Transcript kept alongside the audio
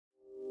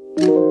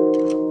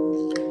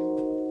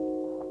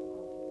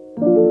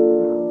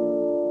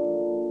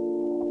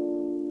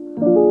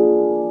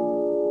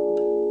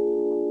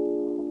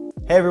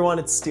Hey everyone,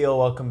 it's Steele.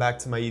 Welcome back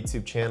to my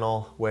YouTube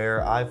channel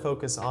where I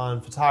focus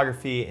on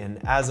photography, and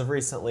as of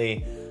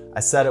recently, I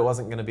said it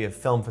wasn't gonna be a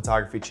film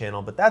photography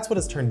channel, but that's what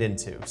it's turned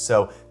into.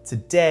 So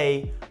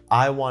today,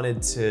 I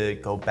wanted to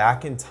go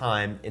back in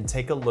time and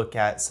take a look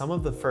at some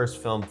of the first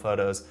film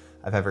photos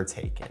I've ever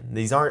taken.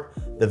 These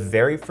aren't the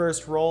very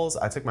first rolls.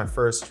 I took my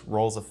first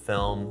rolls of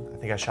film. I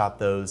think I shot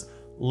those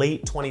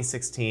late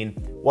 2016.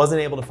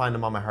 Wasn't able to find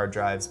them on my hard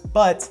drives,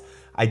 but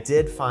I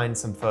did find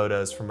some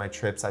photos from my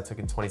trips I took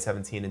in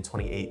 2017 and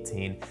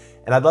 2018,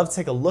 and I'd love to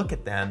take a look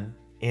at them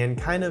and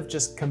kind of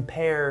just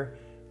compare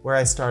where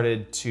I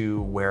started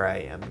to where I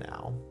am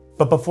now.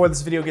 But before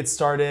this video gets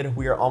started,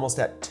 we are almost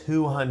at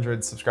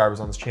 200 subscribers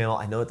on this channel.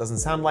 I know it doesn't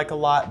sound like a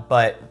lot,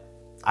 but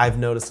I've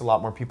noticed a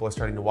lot more people are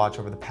starting to watch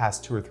over the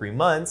past 2 or 3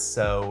 months.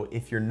 So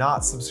if you're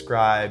not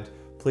subscribed,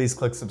 please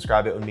click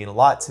subscribe. It would mean a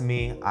lot to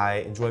me. I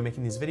enjoy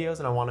making these videos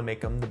and I want to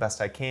make them the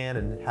best I can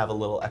and have a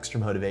little extra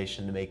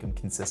motivation to make them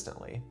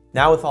consistently.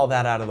 Now with all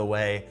that out of the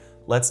way,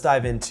 let's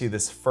dive into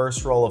this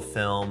first roll of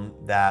film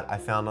that I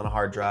found on a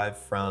hard drive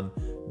from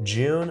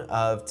June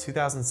of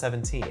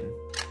 2017.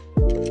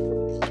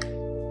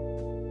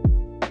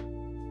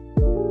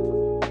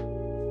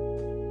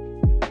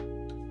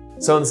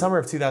 So in the summer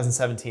of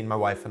 2017, my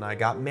wife and I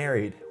got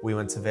married. We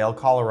went to Vail,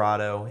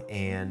 Colorado,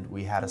 and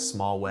we had a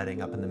small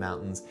wedding up in the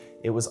mountains.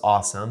 It was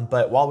awesome,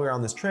 but while we were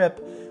on this trip,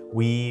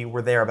 we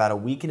were there about a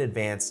week in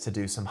advance to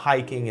do some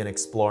hiking and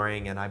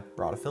exploring, and I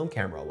brought a film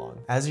camera along.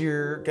 As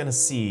you're gonna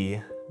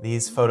see,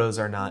 these photos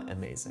are not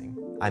amazing.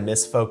 I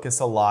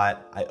misfocus a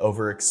lot, I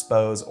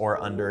overexpose or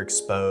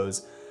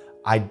underexpose.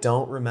 I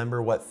don't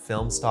remember what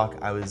film stock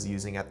I was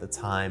using at the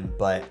time,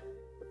 but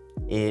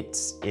it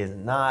is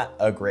not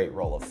a great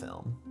roll of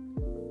film.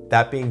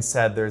 That being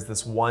said, there's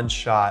this one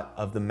shot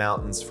of the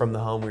mountains from the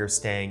home we were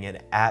staying in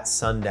at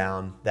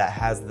sundown that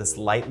has this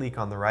light leak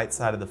on the right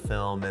side of the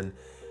film, and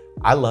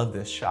I love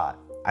this shot.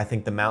 I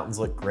think the mountains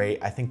look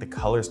great. I think the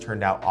colors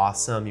turned out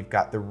awesome. You've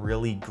got the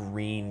really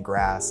green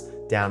grass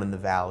down in the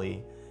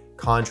valley,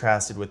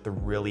 contrasted with the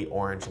really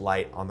orange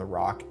light on the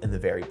rock and the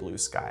very blue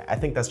sky. I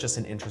think that's just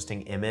an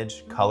interesting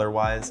image,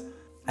 color-wise.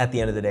 At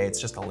the end of the day,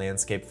 it's just a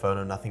landscape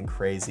photo, nothing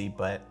crazy,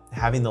 but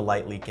having the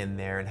light leak in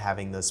there and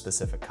having those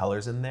specific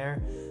colors in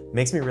there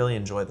makes me really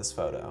enjoy this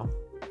photo.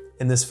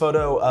 In this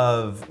photo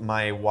of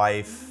my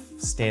wife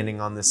standing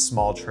on this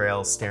small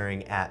trail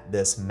staring at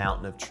this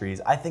mountain of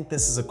trees, I think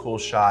this is a cool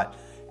shot.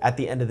 At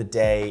the end of the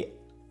day,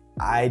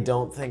 I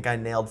don't think I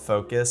nailed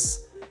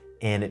focus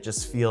and it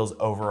just feels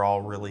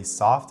overall really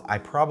soft. I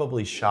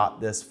probably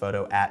shot this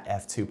photo at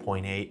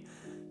f2.8.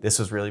 This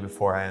was really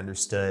before I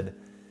understood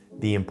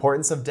the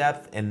importance of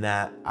depth, and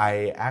that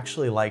I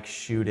actually like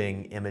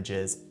shooting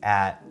images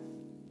at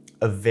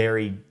a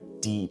very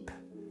deep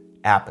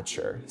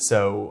aperture.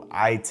 So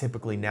I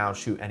typically now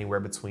shoot anywhere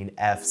between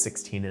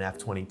f16 and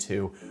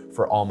f22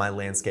 for all my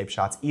landscape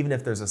shots, even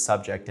if there's a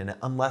subject in it,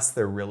 unless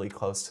they're really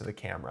close to the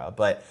camera.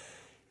 But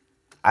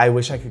I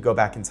wish I could go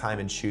back in time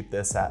and shoot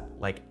this at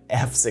like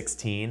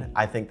f16.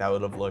 I think that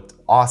would have looked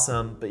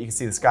awesome, but you can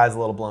see the sky's a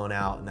little blown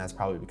out, and that's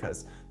probably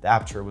because the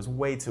aperture was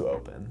way too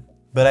open.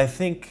 But I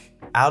think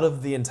out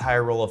of the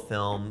entire roll of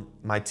film,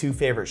 my 2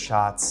 favorite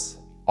shots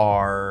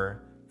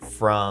are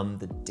from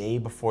the day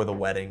before the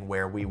wedding,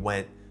 where we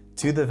went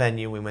to the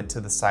venue, we went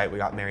to the site, we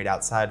got married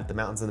outside with the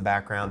mountains in the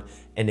background,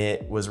 and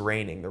it was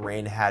raining. The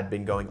rain had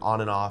been going on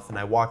and off, and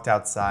I walked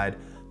outside,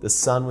 the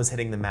sun was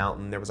hitting the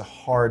mountain, there was a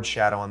hard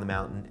shadow on the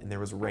mountain, and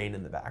there was rain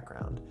in the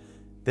background.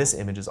 This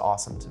image is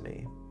awesome to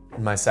me.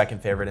 And my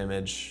second favorite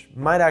image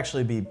might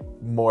actually be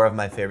more of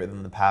my favorite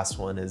than the past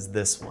one, is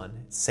this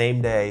one.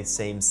 Same day,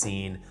 same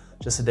scene,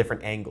 just a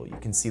different angle. You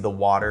can see the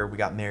water. We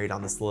got married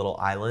on this little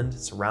island,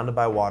 surrounded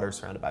by water,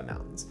 surrounded by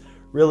mountains.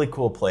 Really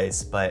cool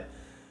place, but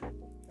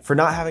for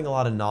not having a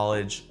lot of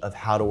knowledge of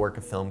how to work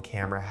a film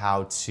camera,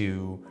 how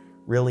to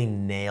really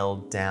nail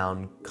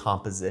down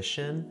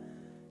composition,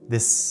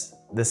 this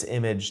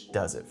image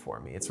does it for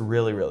me. It's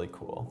really, really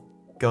cool.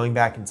 Going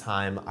back in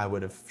time, I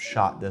would have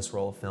shot this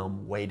roll of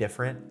film way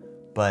different,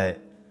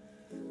 but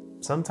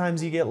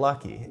sometimes you get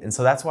lucky. And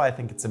so that's why I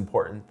think it's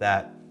important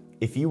that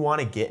if you want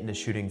to get into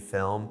shooting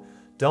film,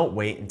 don't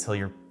wait until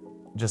you're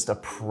just a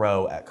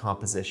pro at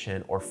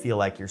composition or feel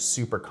like you're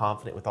super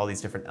confident with all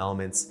these different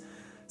elements.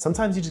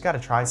 Sometimes you just got to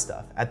try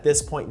stuff. At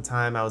this point in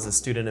time, I was a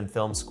student in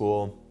film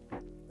school.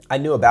 I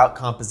knew about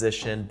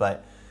composition,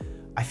 but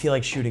I feel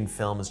like shooting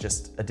film is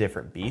just a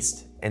different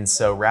beast. And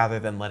so rather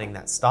than letting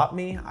that stop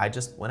me, I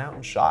just went out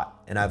and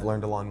shot, and I've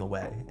learned along the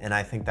way. And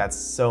I think that's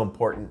so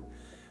important.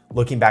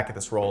 Looking back at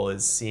this roll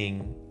is seeing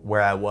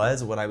where I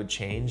was, what I would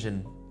change,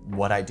 and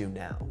what I do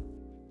now.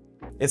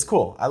 It's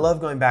cool. I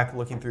love going back and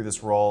looking through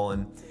this roll,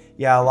 and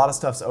yeah, a lot of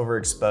stuff's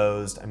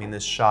overexposed. I mean,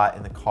 this shot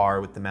in the car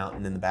with the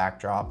mountain in the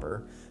backdrop,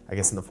 or I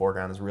guess in the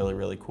foreground, is really,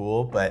 really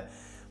cool. But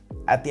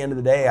at the end of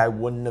the day, I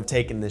wouldn't have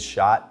taken this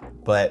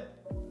shot, but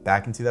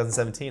back in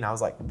 2017, I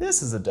was like,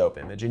 this is a dope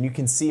image. And you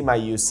can see my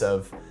use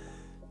of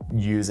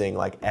using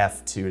like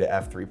f2 to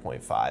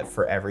f3.5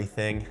 for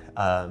everything.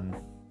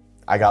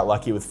 I got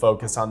lucky with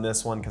focus on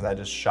this one because I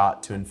just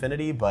shot to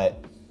infinity,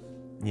 but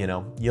you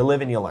know, you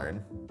live and you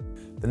learn.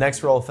 The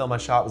next roll of film I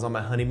shot was on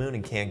my honeymoon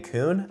in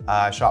Cancun.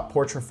 I shot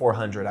Portra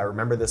 400. I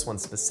remember this one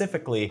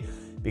specifically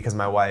because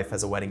my wife,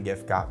 as a wedding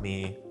gift, got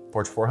me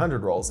Portra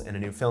 400 rolls and a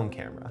new film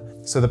camera.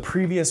 So the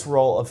previous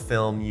roll of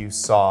film you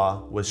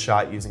saw was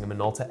shot using a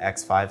Minolta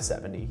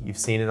X570. You've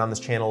seen it on this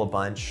channel a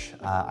bunch.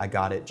 I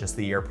got it just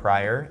the year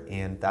prior,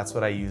 and that's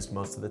what I used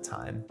most of the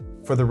time.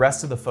 For the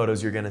rest of the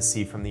photos you're gonna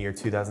see from the year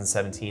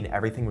 2017,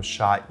 everything was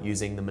shot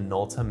using the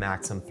Minolta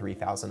Maxxum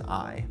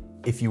 3000i.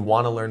 If you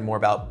want to learn more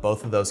about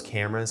both of those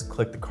cameras,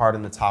 click the card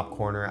in the top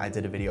corner. I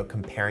did a video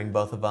comparing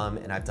both of them,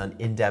 and I've done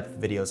in-depth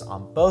videos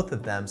on both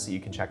of them, so you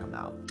can check them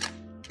out.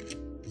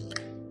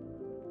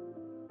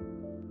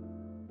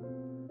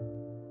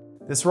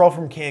 This roll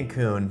from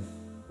Cancun,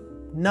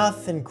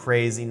 nothing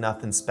crazy,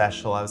 nothing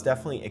special. I was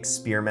definitely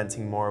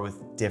experimenting more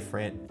with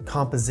different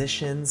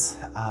compositions.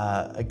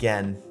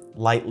 Again,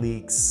 light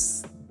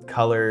leaks,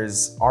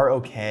 colors are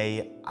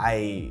okay.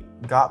 I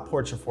got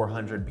Portra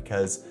 400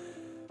 because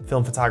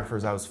film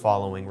photographers I was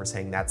following were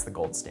saying that's the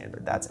gold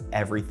standard. That's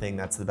everything,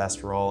 that's the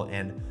best roll.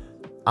 And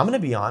I'm gonna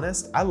be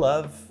honest, I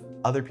love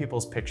other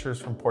people's pictures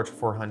from Portra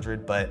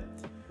 400, but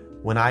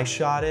when I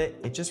shot it,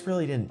 it just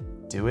really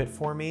didn't do it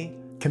for me.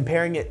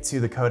 Comparing it to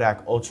the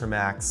Kodak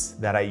Ultramax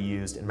that I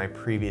used in my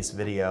previous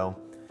video,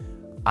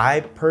 I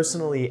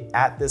personally,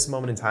 at this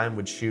moment in time,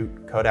 would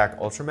shoot Kodak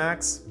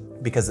Ultramax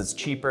because it's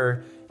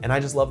cheaper, and I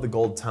just love the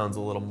gold tones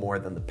a little more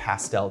than the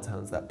pastel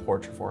tones that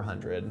Portra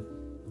 400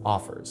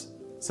 offers.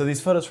 So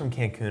these photos from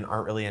Cancun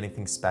aren't really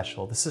anything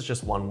special. This is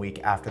just 1 week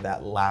after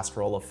that last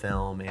roll of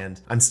film, and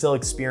I'm still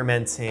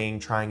experimenting,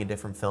 trying a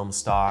different film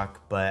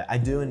stock, but I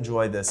do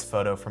enjoy this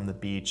photo from the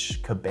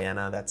beach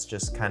cabana that's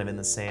just kind of in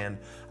the sand.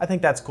 I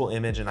think that's a cool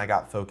image, and I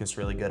got focused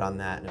really good on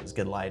that, and it was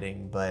good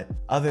lighting. But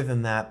other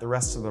than that, the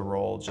rest of the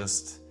roll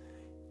just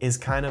is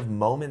kind of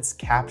moments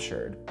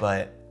captured,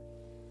 but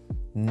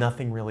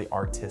nothing really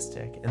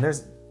artistic. And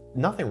there's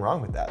nothing wrong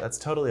with that. That's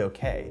totally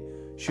okay.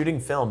 Shooting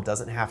film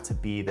doesn't have to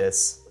be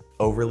this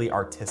overly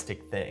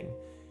artistic thing.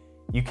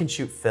 You can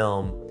shoot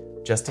film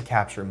just to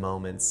capture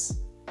moments,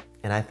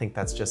 and I think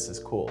that's just as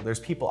cool. There's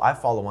people I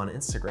follow on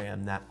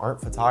Instagram that aren't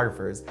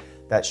photographers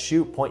that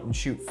shoot point and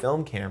shoot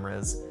film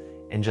cameras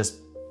and just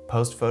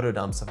post photo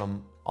dumps of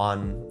them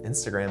on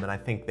Instagram, and I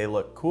think they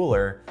look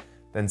cooler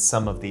than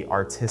some of the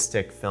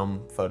artistic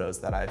film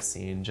photos that I've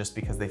seen, just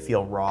because they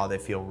feel raw, they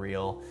feel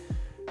real.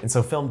 And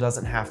so film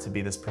doesn't have to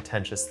be this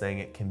pretentious thing.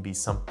 It can be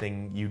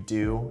something you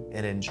do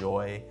and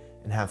enjoy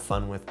and have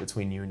fun with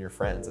between you and your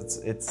friends.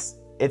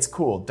 It's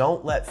cool.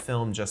 Don't let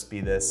film just be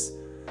this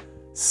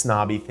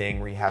snobby thing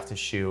where you have to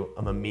shoot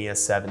a Mamiya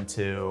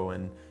 7.2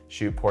 and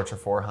shoot Portra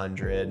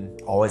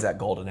 400, always at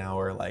golden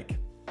hour. Like,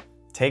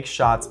 take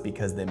shots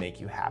because they make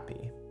you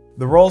happy.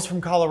 The rolls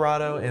from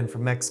Colorado and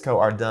from Mexico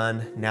are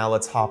done. Now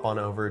let's hop on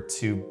over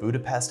to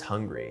Budapest,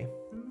 Hungary.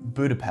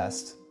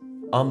 Budapest,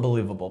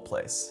 unbelievable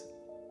place.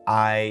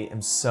 I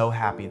am so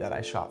happy that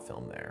I shot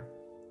film there.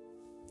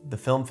 The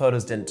film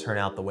photos didn't turn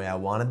out the way I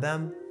wanted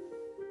them,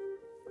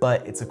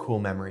 but it's a cool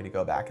memory to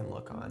go back and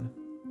look on.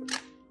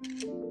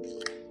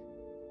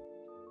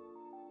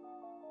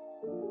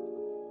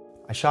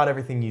 I shot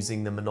everything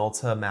using the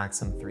Minolta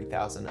Maxxum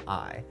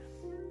 3000i.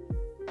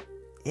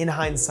 In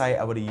hindsight,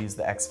 I would have used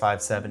the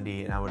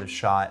X570 and I would have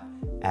shot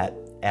at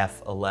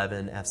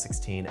f11,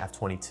 f16,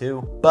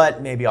 f22,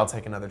 but maybe I'll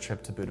take another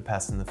trip to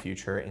Budapest in the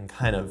future and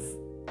kind of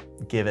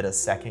give it a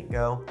second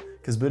go,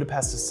 because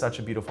Budapest is such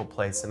a beautiful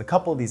place, and a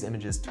couple of these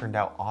images turned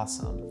out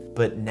awesome.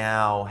 But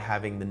now,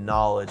 having the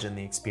knowledge and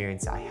the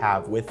experience I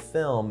have with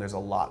film, there's a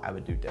lot I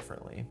would do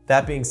differently.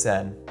 That being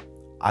said,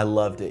 I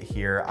loved it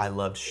here. I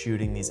loved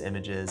shooting these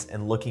images,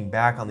 and looking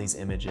back on these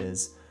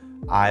images,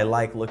 I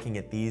like looking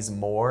at these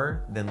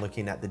more than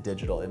looking at the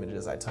digital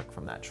images I took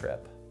from that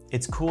trip.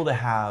 It's cool to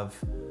have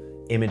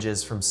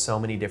images from so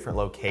many different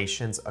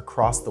locations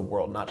across the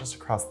world, not just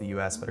across the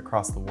US, but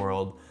across the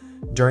world,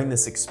 during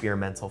this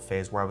experimental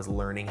phase where I was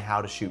learning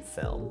how to shoot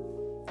film.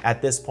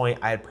 At this point,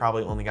 I had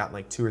probably only gotten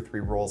like 2 or 3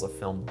 rolls of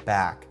film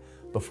back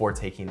before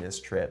taking this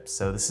trip.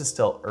 So this is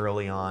still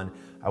early on.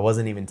 I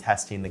wasn't even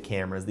testing the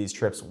cameras. These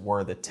trips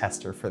were the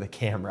tester for the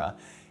camera.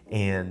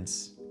 And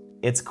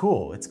it's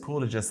cool. It's cool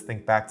to just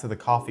think back to the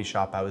coffee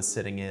shop I was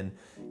sitting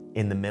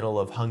in the middle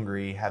of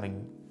Hungary,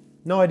 having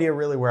no idea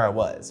really where I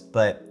was,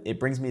 but it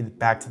brings me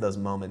back to those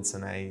moments,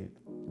 and I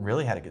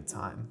really had a good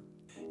time.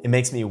 It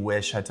makes me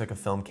wish I took a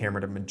film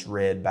camera to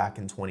Madrid back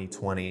in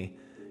 2020,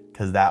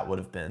 because that would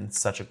have been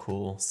such a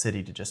cool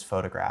city to just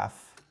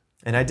photograph.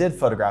 And I did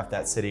photograph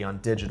that city on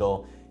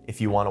digital.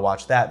 If you want to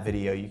watch that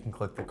video, you can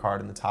click the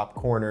card in the top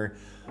corner.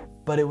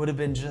 But it would have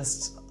been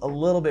just a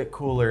little bit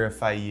cooler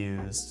if I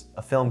used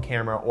a film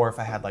camera, or if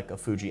I had like a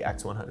Fuji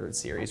X100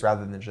 series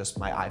rather than just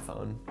my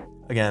iPhone.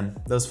 Again,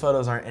 those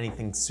photos aren't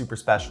anything super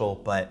special,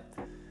 but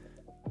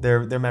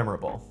they're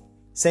memorable.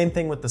 Same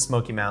thing with the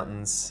Smoky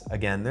Mountains.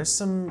 Again, there's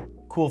some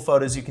cool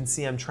photos. You can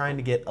see I'm trying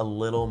to get a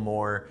little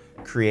more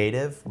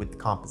creative with the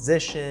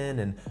composition,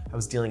 and I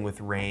was dealing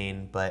with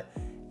rain, but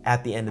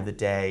at the end of the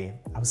day,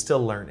 I was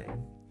still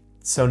learning.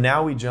 So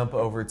now we jump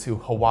over to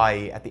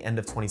Hawaii at the end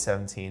of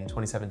 2017.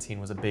 2017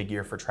 was a big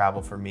year for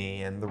travel for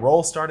me, and the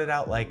roll started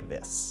out like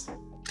this.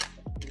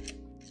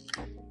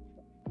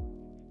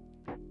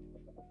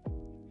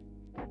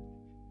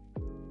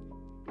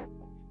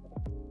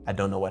 I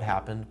don't know what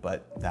happened,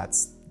 but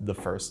that's the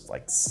first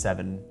like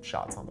 7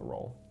 shots on the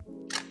roll.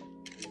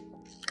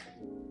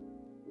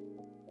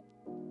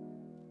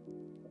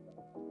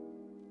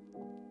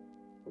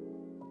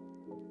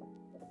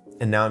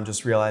 And now I'm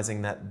just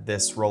realizing that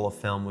this roll of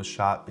film was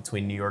shot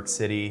between New York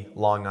City,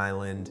 Long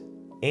Island,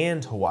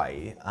 and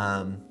Hawaii.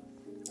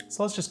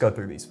 So let's just go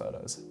through these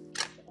photos.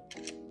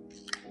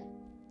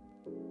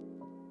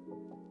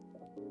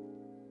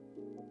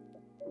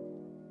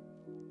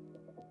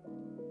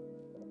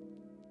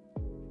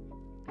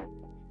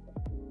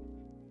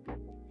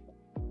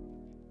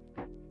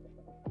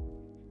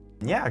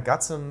 Yeah, I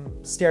got some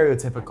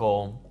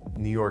stereotypical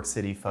New York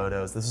City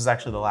photos. This was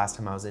actually the last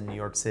time I was in New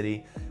York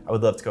City. I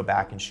would love to go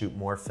back and shoot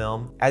more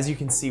film. As you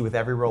can see with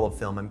every roll of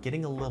film, I'm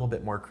getting a little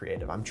bit more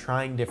creative. I'm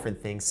trying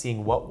different things,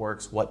 seeing what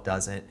works, what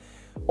doesn't.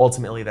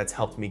 Ultimately, that's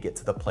helped me get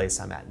to the place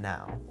I'm at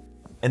now.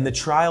 And the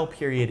trial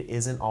period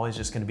isn't always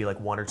just gonna be like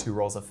 1 or 2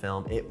 rolls of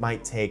film. It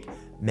might take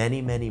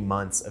many, many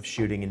months of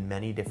shooting in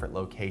many different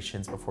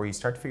locations before you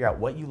start to figure out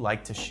what you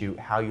like to shoot,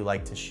 how you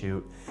like to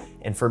shoot.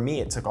 And for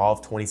me, it took all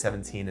of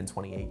 2017 and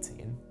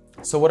 2018.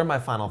 So what are my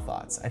final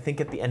thoughts? I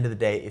think at the end of the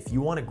day, if you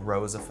want to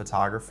grow as a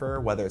photographer,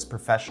 whether it's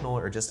professional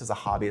or just as a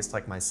hobbyist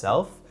like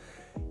myself,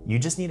 you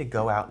just need to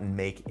go out and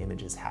make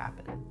images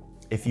happen.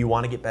 If you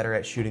want to get better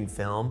at shooting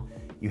film,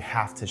 you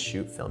have to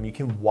shoot film. You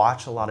can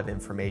watch a lot of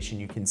information,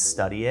 you can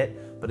study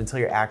it, but until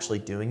you're actually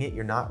doing it,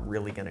 you're not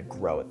really going to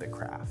grow at the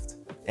craft.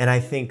 And I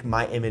think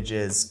my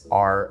images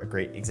are a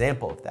great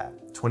example of that.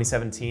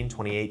 2017,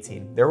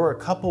 2018, there were a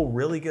couple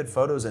really good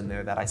photos in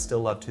there that I still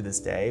love to this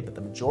day, but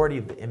the majority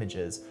of the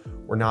images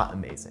were not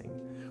amazing.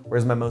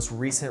 Whereas my most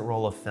recent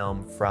roll of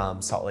film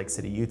from Salt Lake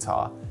City,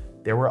 Utah,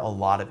 there were a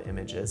lot of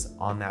images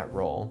on that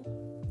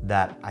roll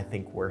that I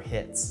think were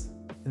hits.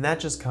 And that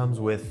just comes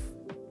with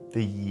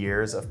the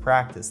years of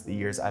practice, the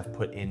years I've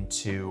put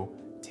into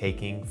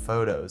taking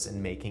photos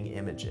and making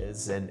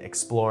images and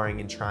exploring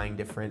and trying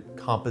different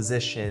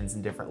compositions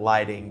and different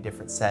lighting,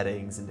 different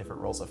settings and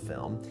different rolls of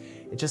film.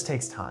 It just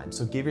takes time.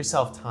 So give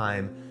yourself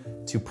time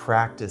to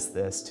practice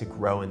this, to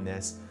grow in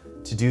this,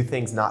 to do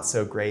things not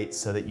so great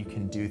so that you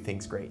can do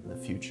things great in the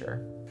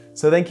future.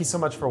 So thank you so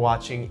much for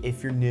watching.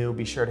 If you're new,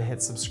 be sure to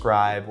hit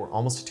subscribe. We're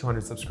almost to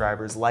 200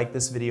 subscribers. Like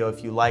this video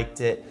if you liked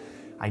it.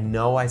 I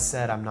know I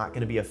said I'm not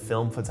gonna be a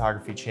film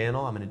photography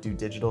channel. I'm gonna do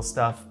digital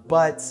stuff,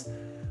 but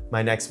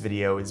my next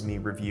video is me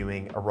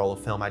reviewing a roll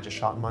of film I just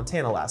shot in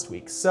Montana last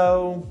week.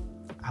 So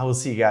I will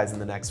see you guys in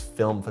the next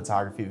film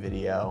photography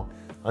video.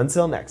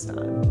 Until next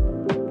time.